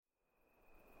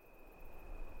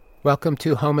Welcome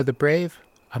to Home of the Brave.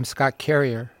 I'm Scott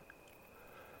Carrier.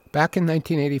 Back in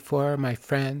 1984, my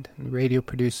friend and radio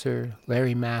producer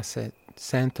Larry Massett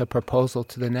sent a proposal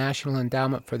to the National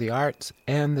Endowment for the Arts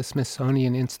and the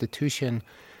Smithsonian Institution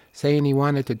saying he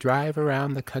wanted to drive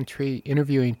around the country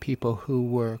interviewing people who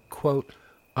were, quote,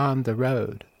 on the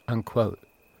road, unquote,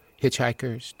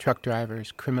 hitchhikers, truck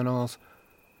drivers, criminals,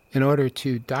 in order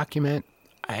to document,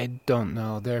 I don't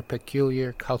know, their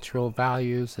peculiar cultural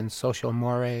values and social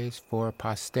mores for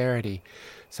posterity,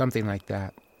 something like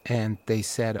that. And they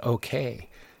said, okay,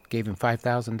 gave him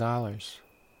 $5,000.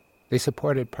 They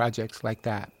supported projects like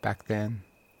that back then.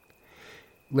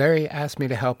 Larry asked me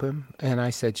to help him, and I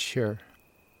said, sure.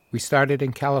 We started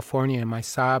in California in my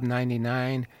Saab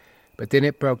 99, but then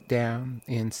it broke down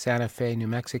in Santa Fe, New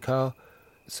Mexico,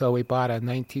 so we bought a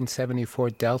 1974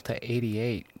 Delta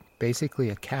 88, basically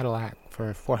a Cadillac,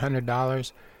 for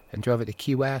 $400 and drove it to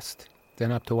Key West,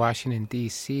 then up to Washington,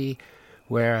 D.C.,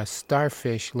 where a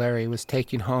starfish Larry was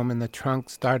taking home in the trunk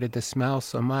started to smell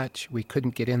so much we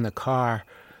couldn't get in the car.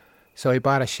 So he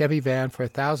bought a Chevy van for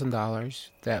 $1,000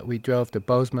 that we drove to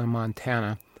Bozeman,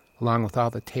 Montana, along with all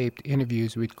the taped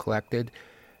interviews we'd collected,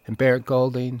 and Barrett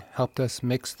Golding helped us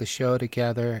mix the show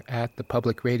together at the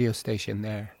public radio station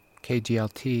there,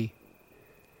 KGLT.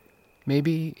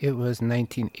 Maybe it was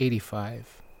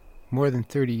 1985. More than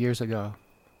 30 years ago.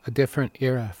 A different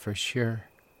era for sure.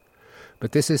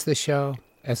 But this is the show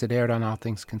as it aired on All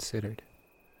Things Considered.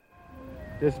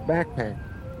 This backpack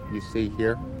you see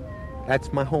here,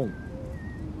 that's my home.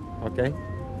 Okay?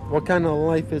 What kind of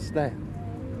life is that?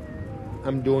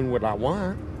 I'm doing what I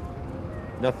want.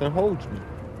 Nothing holds me.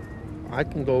 I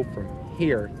can go from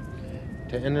here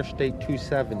to Interstate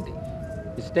 270.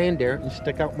 You stand there and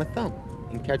stick out my thumb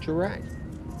and catch a ride.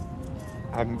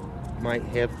 Might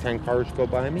have 10 cars go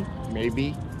by me,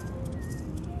 maybe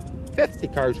 50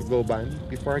 cars will go by me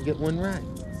before I get one ride.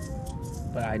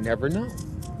 But I never know.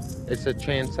 It's a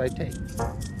chance I take.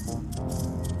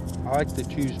 I like to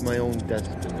choose my own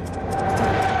destiny.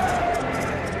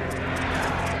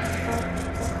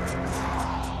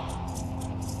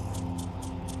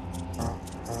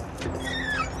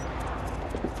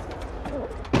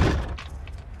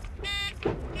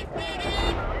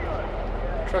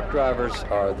 Truck drivers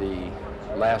are the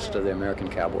last of the American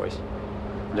cowboys.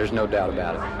 There's no doubt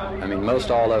about it. I mean, most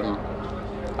all of them,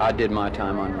 I did my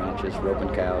time on ranches,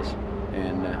 roping cows,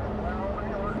 and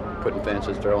putting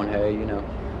fences, throwing hay, you know,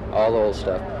 all the old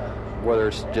stuff. Whether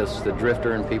it's just the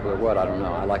drifter and people or what, I don't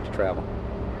know. I like to travel.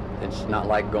 It's not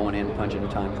like going in, punching a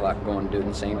time clock, going and doing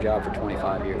the same job for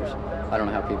 25 years. I don't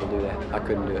know how people do that. I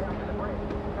couldn't do it.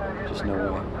 Just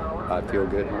no way. I feel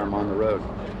good when I'm on the road.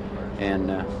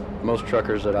 And most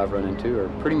truckers that I've run into are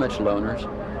pretty much loners.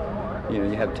 You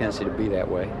know, you have a tendency to be that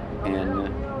way. And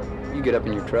you get up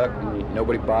in your truck and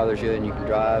nobody bothers you and you can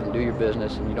drive and do your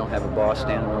business and you don't have a boss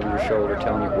standing over your shoulder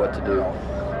telling you what to do.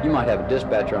 You might have a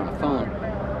dispatcher on the phone,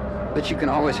 but you can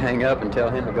always hang up and tell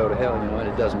him to go to hell, you know, and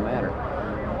it doesn't matter.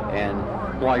 And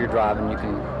while you're driving, you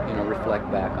can, you know, reflect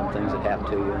back on things that happen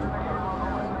to you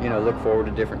and, you know, look forward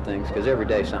to different things because every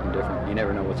day is something different. You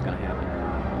never know what's going to happen.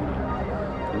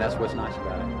 And that's what's nice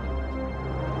about it.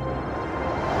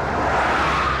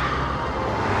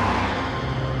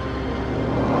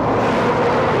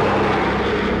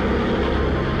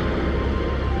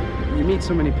 You meet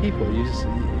so many people.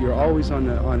 You're always on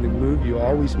the move. You're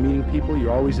always meeting people.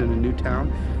 You're always in a new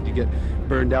town. You get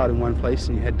burned out in one place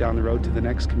and you head down the road to the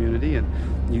next community and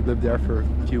you live there for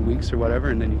a few weeks or whatever,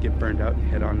 and then you get burned out and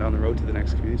head on down the road to the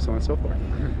next community, so on and so forth.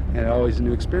 And it's always a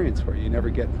new experience for you. You never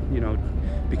get, you know,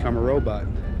 become a robot.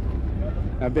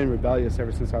 I've been rebellious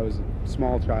ever since I was a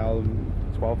small child,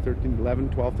 12,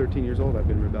 13 years old. I've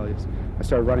been rebellious. I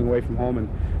started running away from home and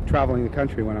traveling the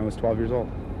country when I was 12 years old.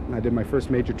 And I did my first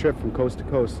major trip from coast to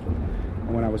coast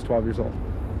when I was 12 years old.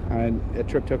 And a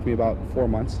trip took me about 4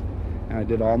 months, and I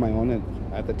did all my own.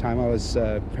 And at the time, I was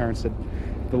parents had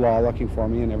the law looking for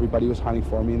me, and everybody was hunting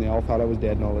for me, and they all thought I was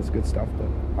dead and all this good stuff. But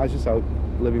I was just out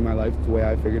living my life the way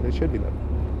I figured it should be lived.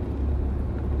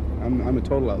 I'm a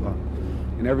total outlaw.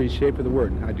 In every shape of the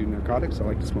word. I do narcotics, I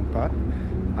like to smoke pot,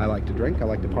 I like to drink, I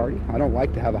like to party. I don't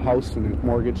like to have a house and a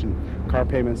mortgage and car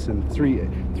payments and three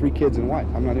kids and a wife.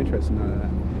 I'm not interested in none of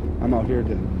that. I'm out here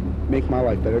to make my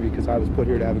life better because I was put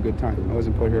here to have a good time. I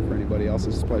wasn't put here for anybody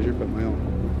else's pleasure but my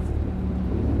own.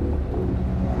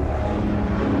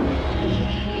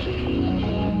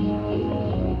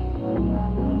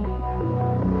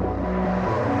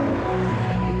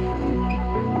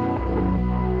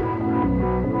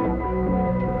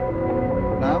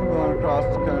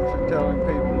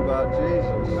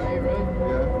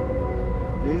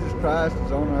 Jesus Christ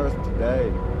is on earth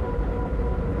today.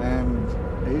 and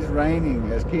he's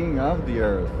reigning as king of the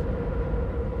earth.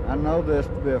 I know this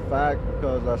to be a fact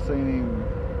because I seen him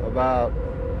about,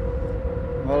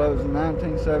 well, it was in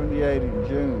 1978 in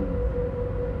June,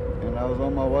 and I was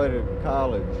on my way to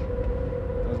college.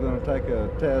 I was going to take a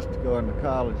test to go into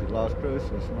college at Las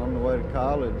Cruces, and on the way to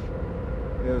college,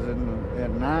 it was at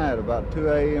night, about 2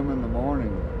 a.m. in the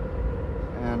morning,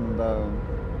 and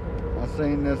I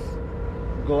seen this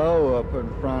glow up in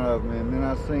front of me, and then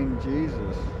I seen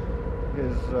Jesus.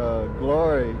 His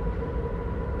glory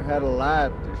had a light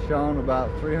that shone about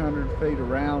 300 feet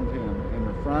around him, in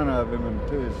the front of him and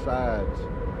to his sides. He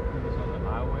was on the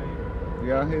highway?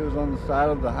 Yeah, he was on the side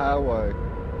of the highway,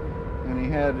 and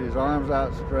he had his arms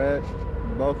outstretched,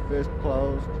 and both fists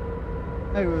closed.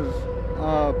 He was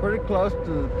pretty close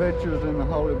to the pictures in the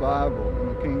Holy Bible, in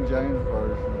the King James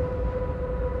Version.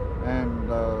 And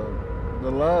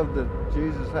the love that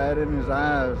Jesus had in his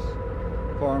eyes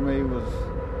for me was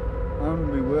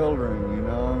unbewildering, you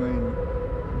know. I mean,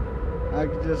 I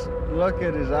could just look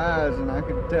at his eyes and I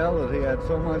could tell that he had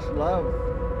so much love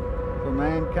for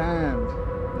mankind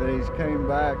that he's came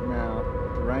back now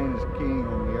to reign as king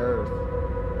on the earth.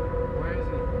 Where is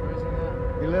he? Where is he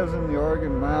now? He lives in the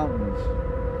Oregon Mountains.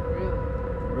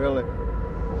 Really? Really.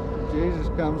 Jesus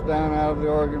comes down out of the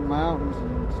Oregon Mountains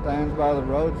and stands by the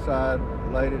roadside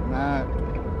late at night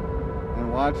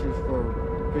and watches for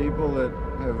people that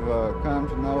have come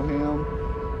to know him.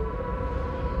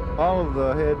 All of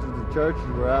the heads of the churches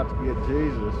were out to get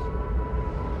Jesus.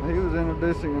 He was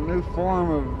introducing a new form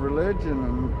of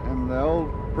religion, and the old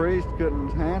priests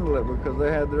couldn't handle it because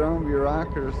they had their own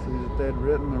bureaucracy that they'd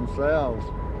written themselves.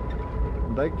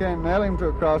 They can't nail him to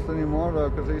a cross anymore, though,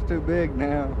 because he's too big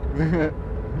now.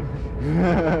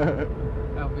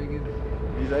 How big is he?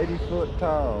 He's 80 foot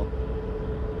tall.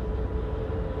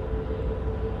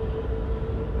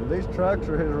 And these trucks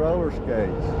are his roller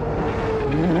skates.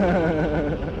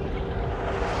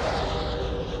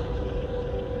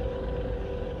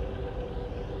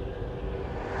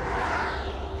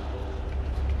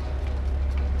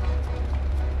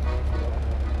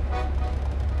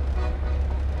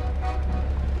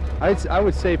 I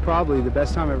would say probably the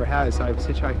best time I ever had is I was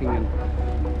hitchhiking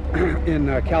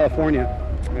in California,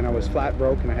 and I was flat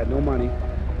broke and I had no money,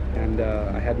 and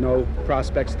I had no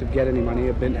prospects to get any money.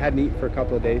 Hadn't eaten for a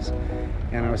couple of days,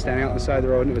 and I was standing out on the side of the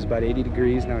road, and it was about 80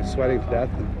 degrees, and I was sweating to death,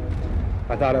 and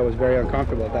I thought I was very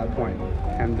uncomfortable at that point.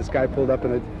 And this guy pulled up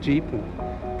in a Jeep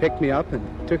and picked me up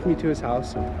and took me to his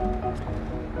house, and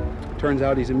it turns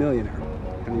out he's a millionaire,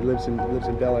 and he lives in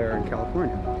Bel Air in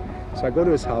California. So I go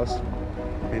to his house,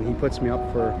 and he puts me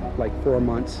up for like 4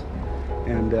 months,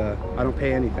 and I don't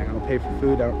pay anything. I don't pay for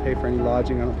food, I don't pay for any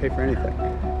lodging, I don't pay for anything.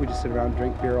 We just sit around and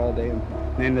drink beer all day, and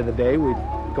at the end of the day we'd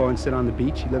go and sit on the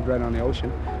beach. He lived right on the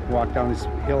ocean. We walk down this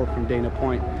hill from Dana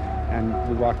Point, and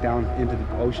we walk down into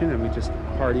the ocean, and we just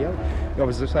party out. It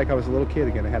was just like I was a little kid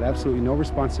again. I had absolutely no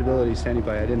responsibilities to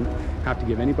anybody. I didn't have to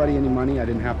give anybody any money. I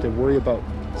didn't have to worry about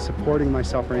supporting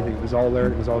myself or anything. It was all there,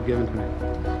 it was all given to me.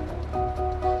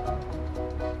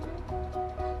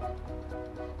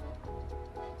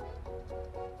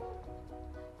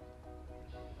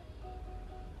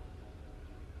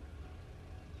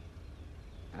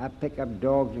 I pick up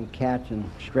dogs and cats and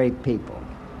stray people.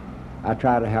 I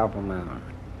try to help them out.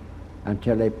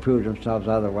 Until they prove themselves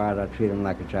otherwise, I treat them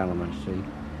like a gentleman, see?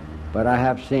 But I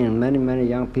have seen many, many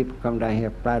young people come down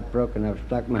here flat broke, and I've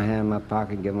stuck my hand in my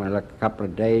pocket and given them like a couple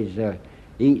of days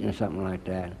eating or something like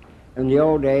that. In the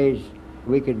old days,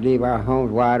 we could leave our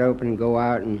homes wide open and go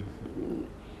out, and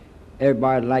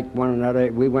everybody liked one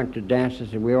another. We went to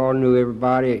dances and we all knew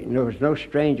everybody. There was no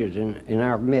strangers in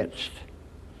our midst.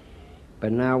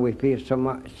 But now we feel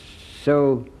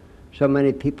so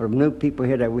many people, new people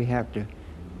here, that we have to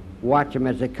watch them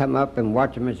as they come up and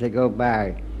watch them as they go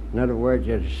by. In other words,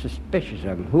 you're suspicious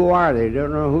of them. Who are they? You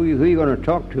don't know who you're going to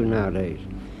talk to nowadays.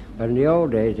 But in the old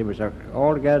days, it was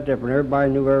altogether different.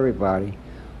 Everybody knew everybody.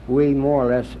 We more or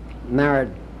less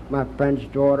married my friend's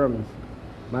daughter.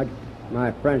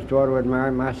 My friend's daughter would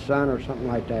marry my son or something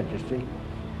like that, you see.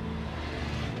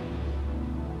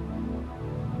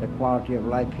 The quality of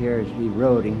life here is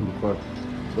eroding because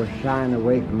we're shying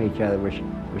away from each other.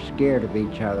 We're scared of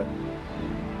each other.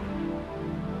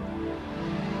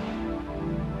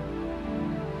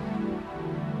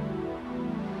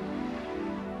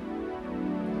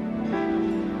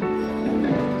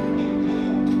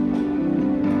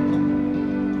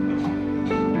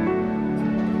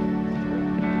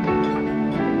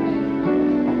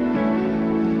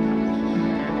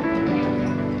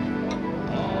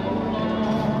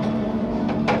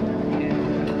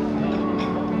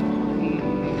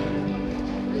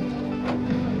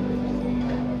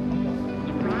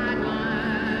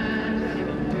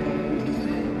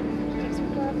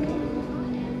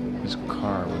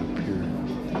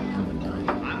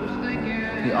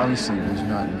 Obviously, was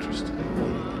not interested in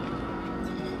meeting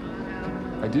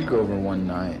anyone. I did go over one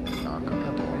night and knock on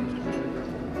the door.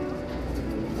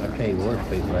 I'll tell you, worst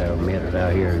people I ever met is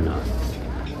out here in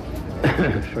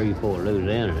Shreveport,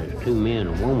 Louisiana. There's two men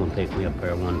and a woman picked me up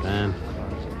there one time.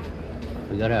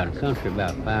 We got out of the country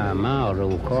about 5 miles,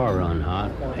 old car run hot.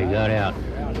 He got out,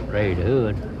 raised the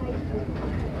hood,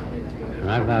 and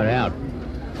I got out,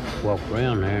 walked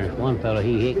around there, and this one fellow,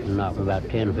 he hit and knocked me about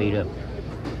 10 feet up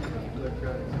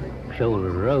shoulder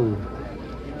of the road.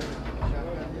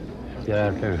 Got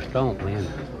out there and stomped me and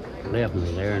left me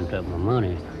there and took my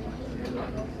money.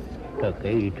 Took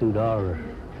 $82,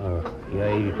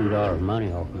 $82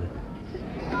 money off me.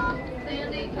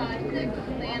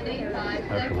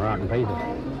 That's some rotten people.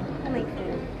 I make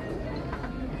food.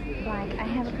 Like, I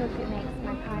have a cook that makes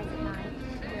my pies at night.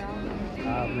 They're all homemade.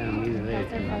 I've been using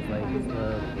this in my places.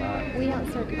 We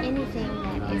don't serve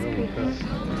anything that is pre-cooked.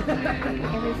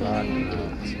 Everything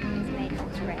is made from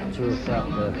scratch. Two stuff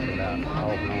about off and on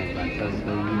about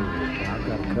 33 years. I've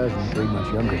got a cousin 3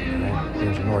 months younger than that. He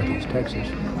was in Northeast Texas.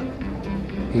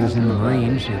 He was in the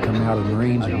Marines. He come out of the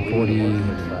Marines in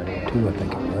 42, I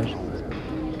think it was.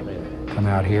 Come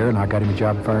out here, and I got him a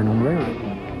job firing on the railroad.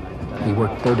 He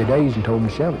worked 30 days and told me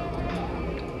to shove it.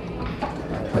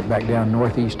 Went back down to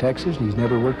Northeast Texas, and he's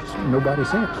never worked with nobody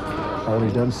since. All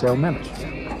he's done is sell minnows.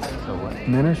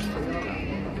 Minnows?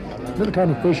 Little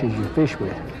tiny fishes you fish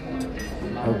with.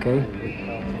 Okay?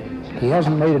 He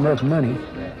hasn't made enough money.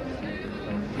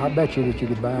 I bet you that you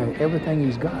could buy everything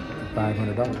he's got for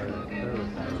 $500.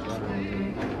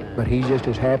 But he's just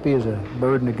as happy as a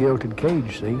bird in a gilded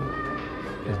cage, see?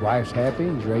 His wife's happy,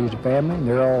 he's raised a family, and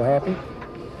they're all happy.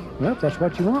 Well, if that's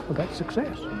what you want, well, that's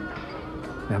success.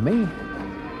 Now me,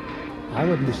 I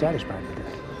wouldn't be satisfied with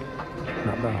that.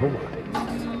 Not by a whole lot.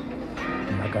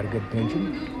 And I got a good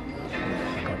pension. I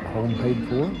got my home paid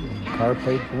for, my car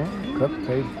paid for, cook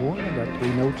paid for. I got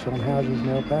 3 notes on houses in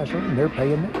El Paso, and they're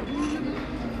paying me.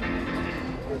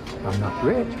 I'm not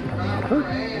rich, but I'm not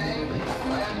hurting.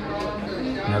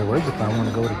 In other words, if I want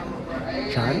to go to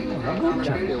China, I'll go to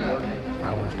China.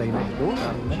 I want to stay next door.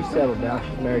 She settled down.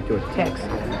 She's married to a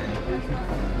Texan.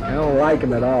 I don't like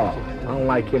him at all. I don't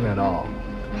like him at all.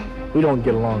 We don't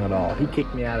get along at all. He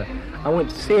kicked me out of... I went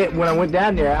to see it. When I went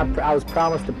down there, I was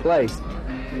promised a place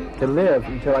to live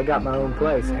until I got my own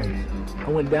place. And I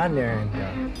went down there and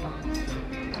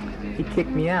he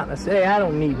kicked me out. And I said, hey, I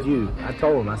don't need you. I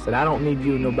told him, I said, I don't need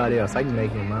you and nobody else. I can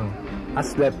make it on my own. I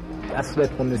slept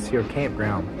on this here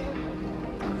campground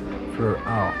for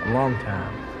a long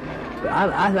time. But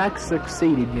I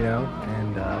succeeded, you know,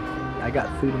 and I got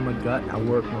food in my gut. I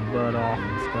worked my butt off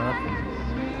and stuff,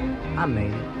 and I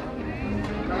made it.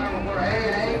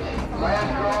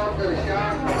 Last call to the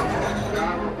shop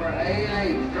for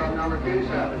A&H, truck number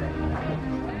 270.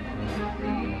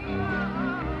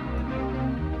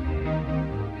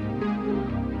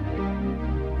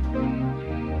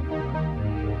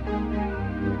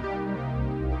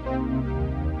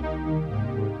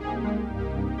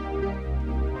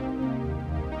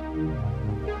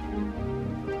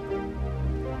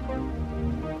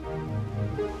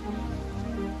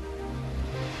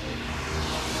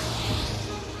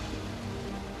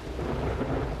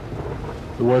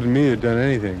 It wasn't me that done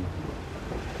anything.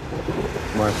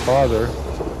 My father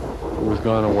was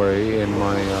gone away, and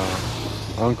my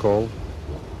uncle,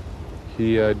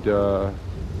 he had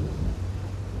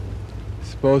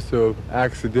supposed to have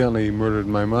accidentally murdered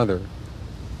my mother,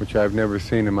 which I've never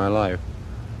seen in my life.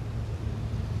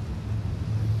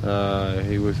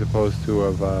 He was supposed to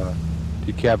have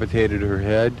decapitated her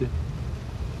head,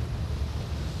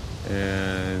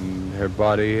 and her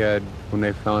body had, when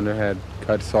they found her, had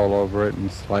cuts all over it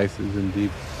and slices and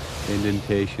deep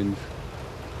indentations,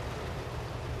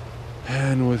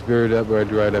 and was buried up by a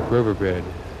dried up riverbed.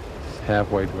 It's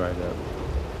halfway dried up.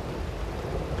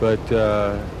 But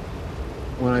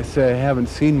when I say I haven't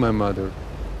seen my mother,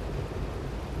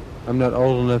 I'm not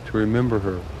old enough to remember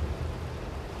her.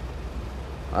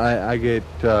 I get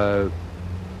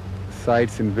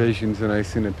sights and visions, and I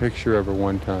seen a picture of her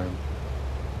one time.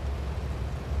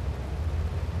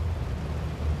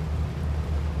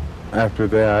 After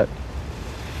that,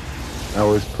 I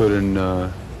was put in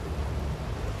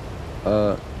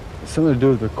something to do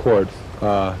with the courts,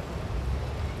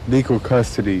 legal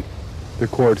custody. The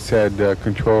courts had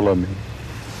control of me,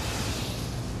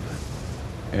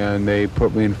 and they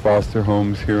put me in foster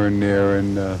homes here and there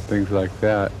and things like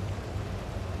that.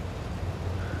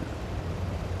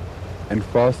 And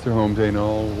foster homes ain't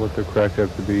all what they're cracked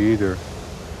up to be either.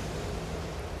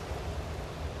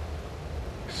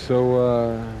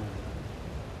 So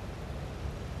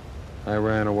I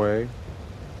ran away,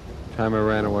 Time I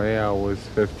ran away, I was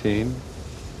 15.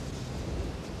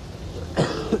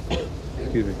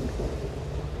 Excuse me.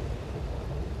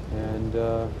 And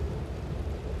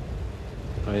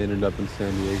I ended up in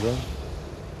San Diego.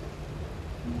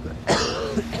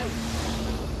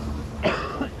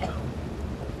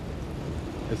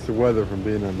 It's the weather from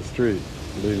being on the street,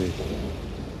 believe me.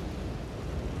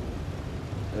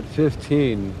 At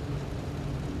 15,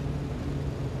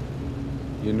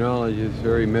 your knowledge is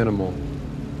very minimal,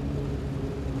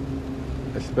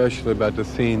 especially about the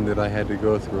scene that I had to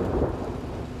go through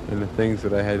and the things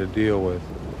that I had to deal with.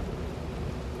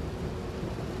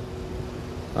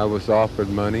 I was offered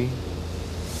money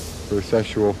for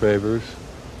sexual favors,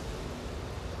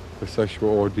 for sexual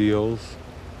ordeals,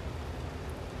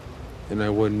 and I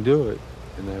wouldn't do it,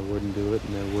 and I wouldn't do it,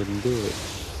 and I wouldn't do it.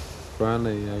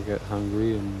 Finally, I got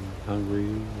hungry and hungry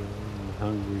and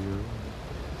hungrier.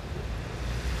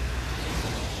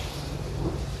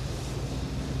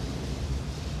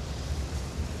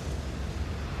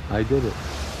 I did it.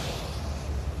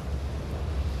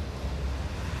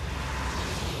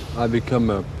 I become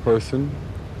a person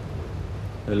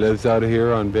that lives out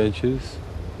here on benches,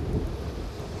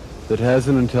 that has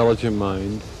an intelligent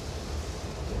mind,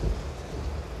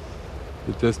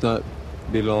 that does not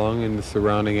belong in the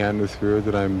surrounding atmosphere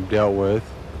that I'm dealt with.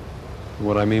 And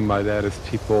what I mean by that is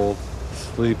people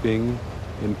sleeping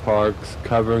in parks,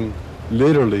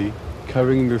 literally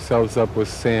covering themselves up with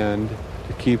sand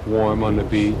to keep warm on the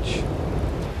beach,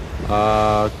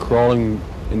 crawling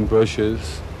in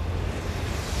bushes.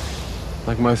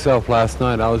 Like myself last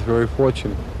night, I was very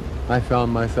fortunate. I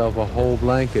found myself a whole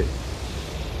blanket.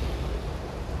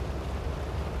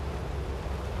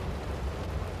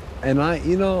 And I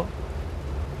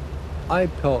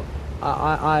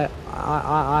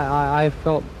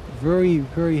felt very,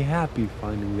 very happy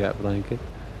finding that blanket,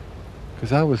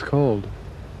 because I was cold.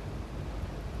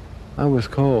 I was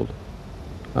cold.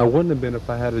 I wouldn't have been if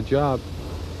I had a job.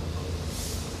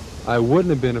 I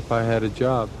wouldn't have been if I had a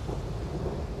job.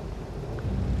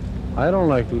 I don't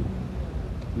like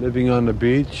living on the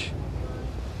beach.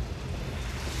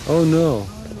 Oh no.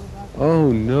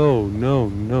 Oh no, no,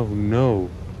 no, no.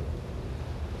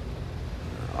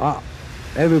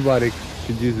 Everybody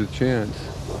could use a chance.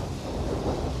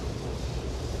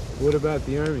 What about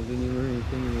the Army? Didn't you learn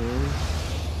anything in the Army?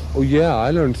 Oh yeah,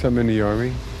 I learned something in the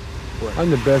Army. What?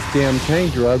 I'm the best damn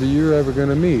tank driver you're ever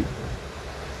gonna meet.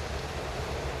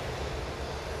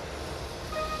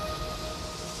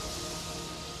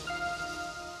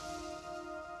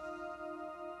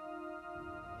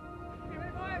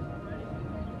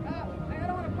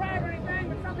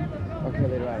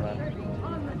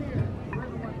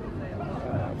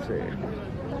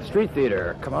 Street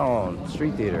theater, come on,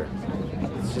 street theater.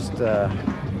 It's just the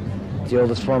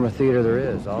oldest form of theater there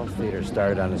is. All theater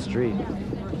started on the street.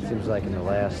 It seems like in the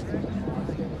last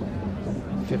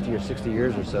 50 or 60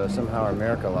 years or so, somehow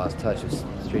America lost touch with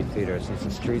street theater, since the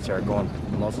streets are going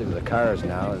mostly to the cars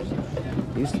now. It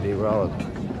used to be where all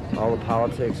the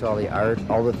politics, all the art,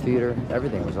 all the theater,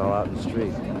 everything was all out in the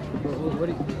street. What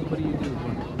do you do?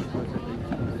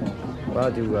 Well, I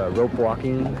do rope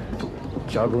walking,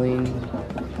 juggling,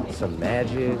 some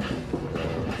magic,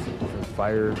 some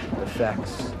fire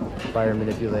effects, fire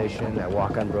manipulation. I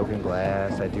walk on broken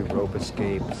glass. I do rope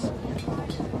escapes.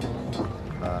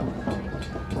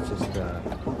 It's just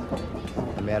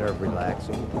a matter of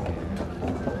relaxing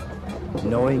and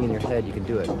knowing in your head you can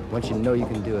do it. Once you know you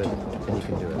can do it, then you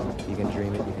can do it. You can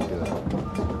dream it, you can do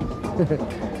it.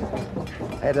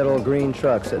 I had that old green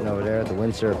truck sitting over there with the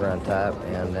windsurfer on top,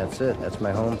 and that's it. That's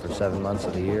my home for 7 months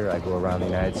of the year. I go around the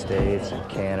United States and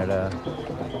Canada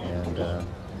and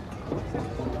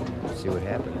see what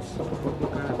happens.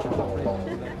 What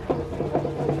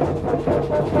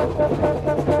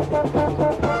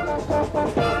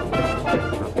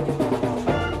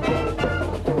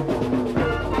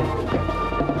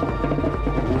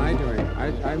am I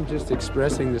doing? I'm just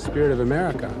expressing the spirit of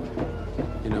America.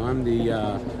 You know, I'm the,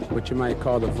 what you might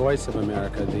call the voice of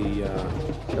America,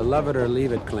 the love it or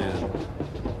leave it clan.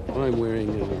 Well, I'm wearing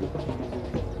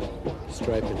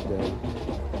striped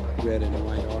red and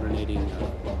white alternating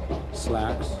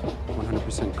slacks,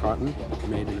 100% cotton,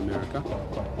 made in America.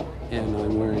 And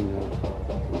I'm wearing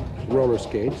roller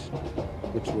skates,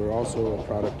 which were also a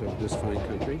product of this fine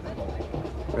country.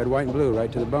 Red, white, and blue,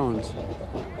 right to the bones.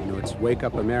 You know, it's Wake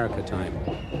Up America time.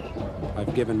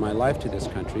 I've given my life to this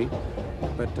country.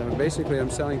 But basically, I'm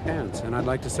selling pants, and I'd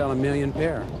like to sell 1 million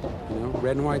pair, you know,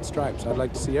 red and white stripes. I'd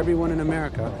like to see everyone in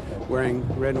America wearing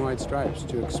red and white stripes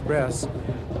to express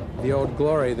the old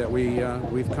glory that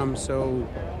we've come so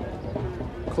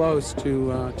close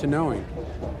to knowing.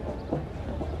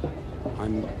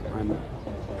 I'm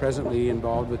presently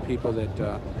involved with people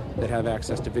that have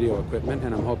access to video equipment,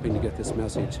 and I'm hoping to get this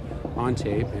message on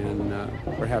tape and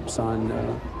perhaps on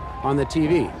the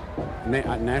TV.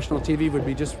 National TV would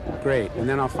be just great, and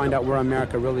then I'll find out where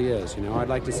America really is. You know, I'd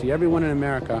like to see everyone in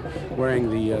America wearing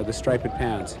the striped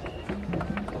pants.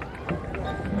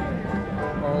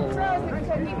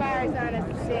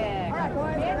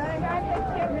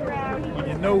 When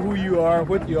you know who you are,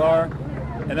 what you are,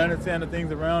 and understand the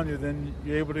things around you, then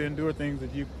you're able to endure things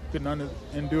that you couldn't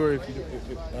endure if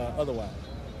otherwise.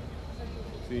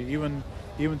 See, even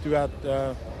throughout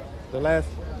the last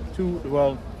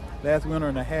winter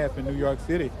and a half in New York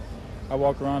City, I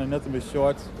walked around in nothing but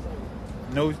shorts,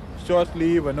 no short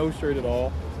sleeve or no shirt at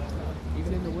all.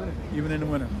 Even in the winter? Even in the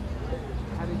winter.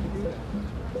 How did you do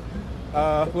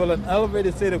that? Well, an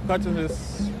elevated state of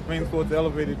consciousness brings forth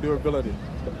elevated durability.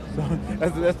 So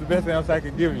that's the best answer I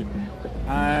can give you.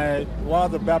 I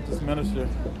was a Baptist minister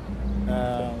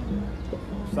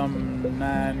some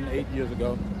 9-8 years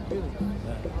ago.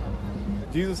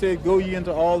 Jesus said, "Go ye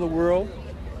into all the world,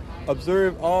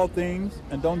 observe all things,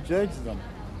 and don't judge them."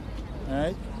 All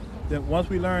right? Then once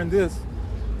we learn this,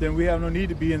 then we have no need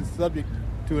to be subject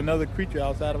to another creature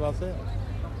outside of ourselves.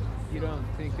 You don't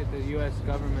think that the U.S.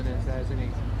 government has any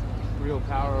real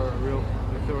power or real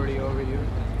authority over you?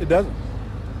 It doesn't.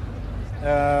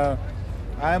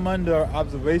 I'm under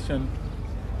observation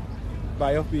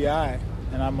by FBI,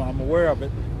 and I'm aware of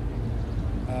it.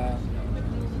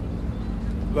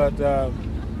 But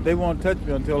they won't touch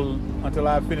me until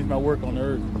I finish my work on the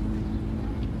earth.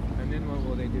 And then what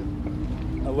will they do?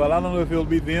 Well, I don't know if it'll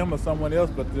be them or someone else,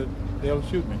 but they'll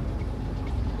shoot me.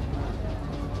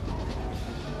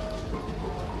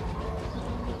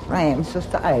 I am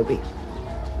Sister Ivy.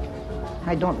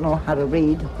 I don't know how to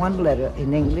read one letter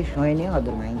in English or any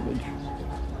other language.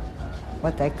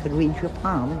 But I could read your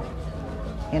palm,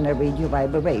 and I read your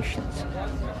vibrations.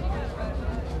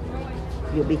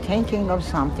 You'll be thinking of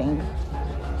something,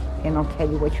 and I'll tell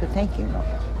you what you're thinking of.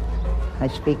 I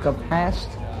speak of past,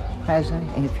 present,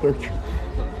 and future.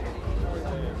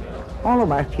 All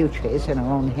of our future is in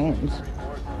our own hands.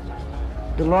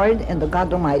 The Lord and the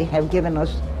God Almighty have given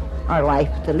us our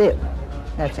life to live.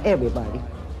 That's everybody.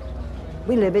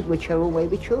 We live it whichever way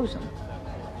we choose them.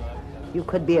 You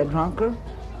could be a drunkard.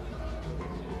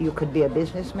 You could be a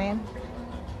businessman.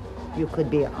 You could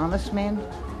be an honest man.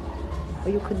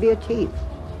 Or you could be a thief.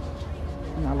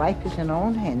 And our life is in our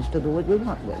own hands to do what we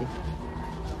want with it.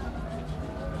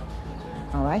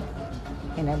 All right?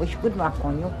 And I wish good luck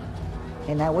on you.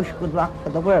 And I wish good luck for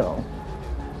the world.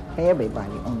 For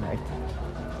everybody on earth.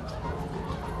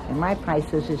 And my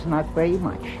prices is not very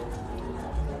much.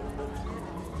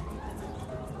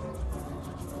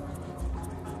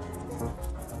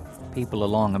 People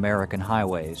Along American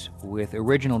Highways, with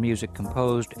original music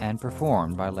composed and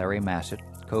performed by Larry Massett,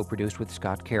 co-produced with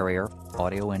Scott Carrier,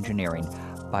 audio engineering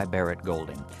by Barrett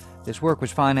Golding. This work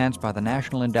was financed by the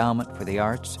National Endowment for the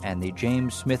Arts and the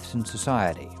James Smithson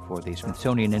Society for the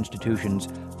Smithsonian Institution's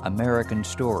American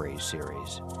Stories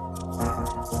series.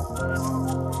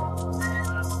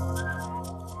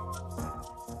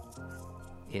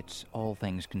 It's All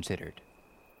Things Considered.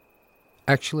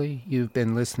 Actually, you've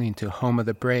been listening to Home of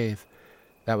the Brave.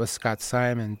 That was Scott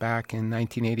Simon back in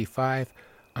 1985.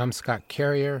 I'm Scott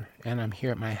Carrier, and I'm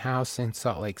here at my house in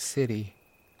Salt Lake City.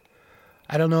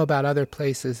 I don't know about other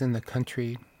places in the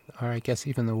country, or I guess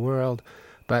even the world,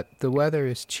 but the weather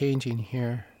is changing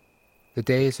here. The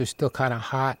days are still kind of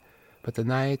hot, but the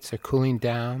nights are cooling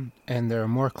down, and there are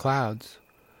more clouds.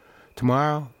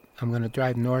 Tomorrow, I'm going to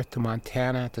drive north to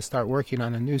Montana to start working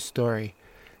on a new story.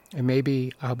 And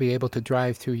maybe I'll be able to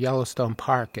drive through Yellowstone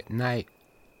Park at night.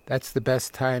 That's the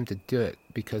best time to do it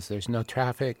because there's no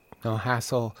traffic, no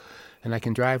hassle, and I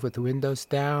can drive with the windows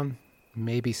down and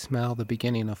maybe smell the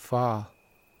beginning of fall.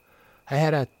 I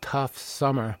had a tough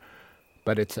summer,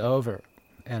 but it's over,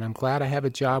 and I'm glad I have a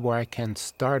job where I can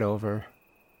start over.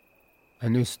 A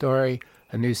new story,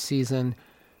 a new season,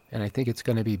 and I think it's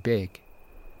going to be big.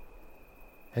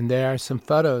 And there are some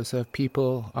photos of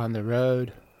people on the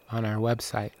road on our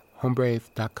website,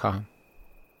 homebrave.com.